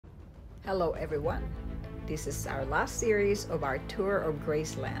Hello everyone, this is our last series of our tour of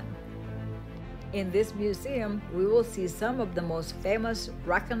Graceland. In this museum, we will see some of the most famous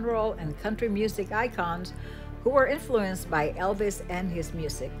rock and roll and country music icons who were influenced by Elvis and his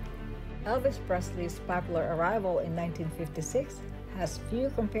music. Elvis Presley's popular arrival in 1956 has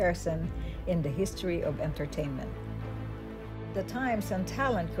few comparison in the history of entertainment. The times and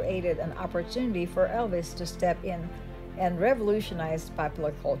talent created an opportunity for Elvis to step in and revolutionize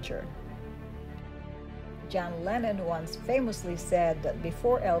popular culture. John Lennon once famously said that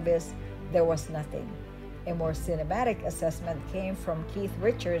before Elvis, there was nothing. A more cinematic assessment came from Keith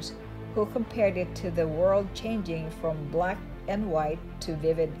Richards, who compared it to the world changing from black and white to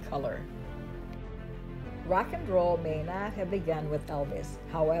vivid color. Rock and roll may not have begun with Elvis.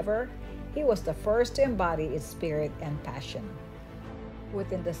 However, he was the first to embody its spirit and passion.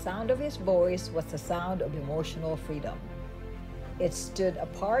 Within the sound of his voice was the sound of emotional freedom. It stood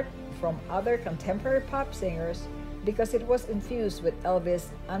apart from other contemporary pop singers because it was infused with Elvis'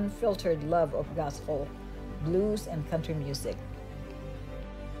 unfiltered love of gospel, blues, and country music.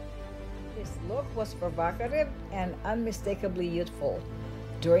 His look was provocative and unmistakably youthful.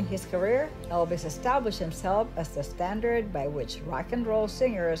 During his career, Elvis established himself as the standard by which rock and roll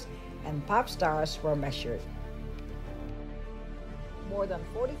singers and pop stars were measured. More than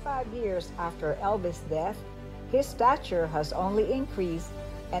 45 years after Elvis' death, his stature has only increased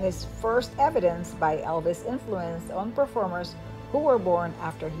and is first evidenced by Elvis' influence on performers who were born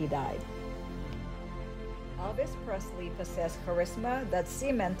after he died. Elvis Presley possessed charisma that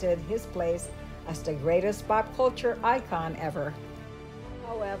cemented his place as the greatest pop culture icon ever.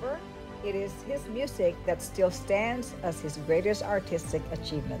 However, it is his music that still stands as his greatest artistic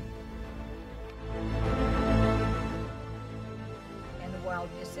achievement. While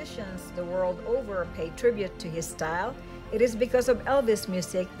musicians the world over pay tribute to his style, it is because of Elvis'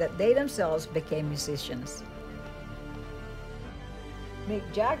 music that they themselves became musicians. Mick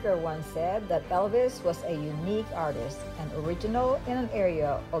Jagger once said that Elvis was a unique artist and original in an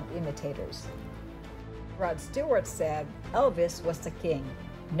area of imitators. Rod Stewart said Elvis was the king,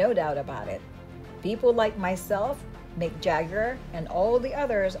 no doubt about it. People like myself, Mick Jagger, and all the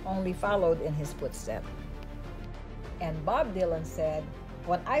others only followed in his footsteps. And Bob Dylan said,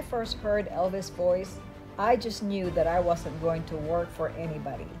 "When I first heard Elvis' voice, I just knew that I wasn't going to work for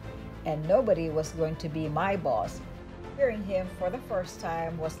anybody, and nobody was going to be my boss. Hearing him for the first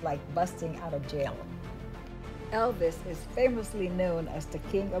time was like busting out of jail." Elvis is famously known as the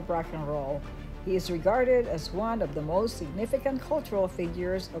king of rock and roll. He is regarded as one of the most significant cultural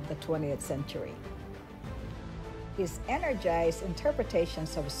figures of the 20th century. His energized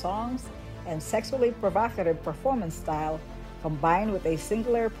interpretations of songs and sexually provocative performance style, combined with a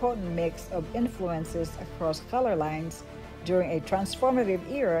singular potent mix of influences across color lines during a transformative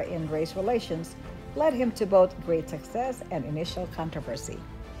era in race relations, led him to both great success and initial controversy.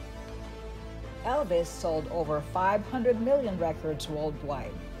 Elvis sold over 500 million records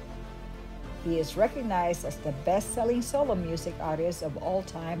worldwide. He is recognized as the best-selling solo music artist of all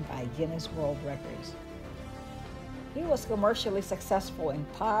time by Guinness World Records. He was commercially successful in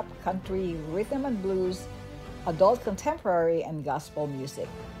pop, country, rhythm and blues, adult contemporary, and gospel music.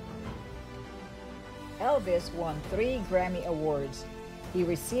 Elvis won 3 Grammy Awards. He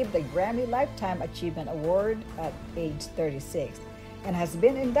received the Grammy Lifetime Achievement Award at age 36 and has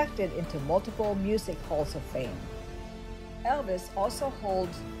been inducted into multiple music halls of fame. Elvis also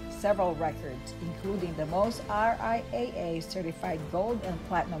holds several records, including the most RIAA certified gold and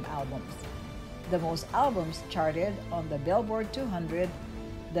platinum albums, the most albums charted on the Billboard 200,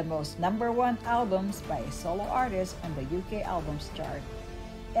 the most #1 albums by a solo artist on the UK Albums Chart,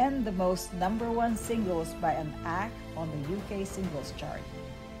 and the most #1 singles by an act on the UK Singles Chart.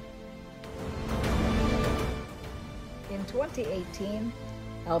 In 2018,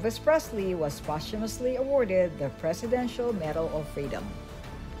 Elvis Presley was posthumously awarded the Presidential Medal of Freedom.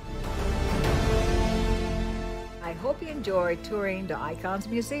 I hope you enjoyed touring the Icons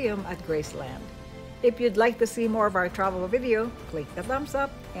Museum at Graceland. If you'd like to see more of our travel video, click the thumbs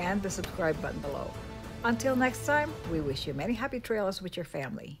up and the subscribe button below. Until next time, we wish you many happy trails with your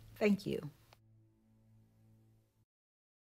family. Thank you.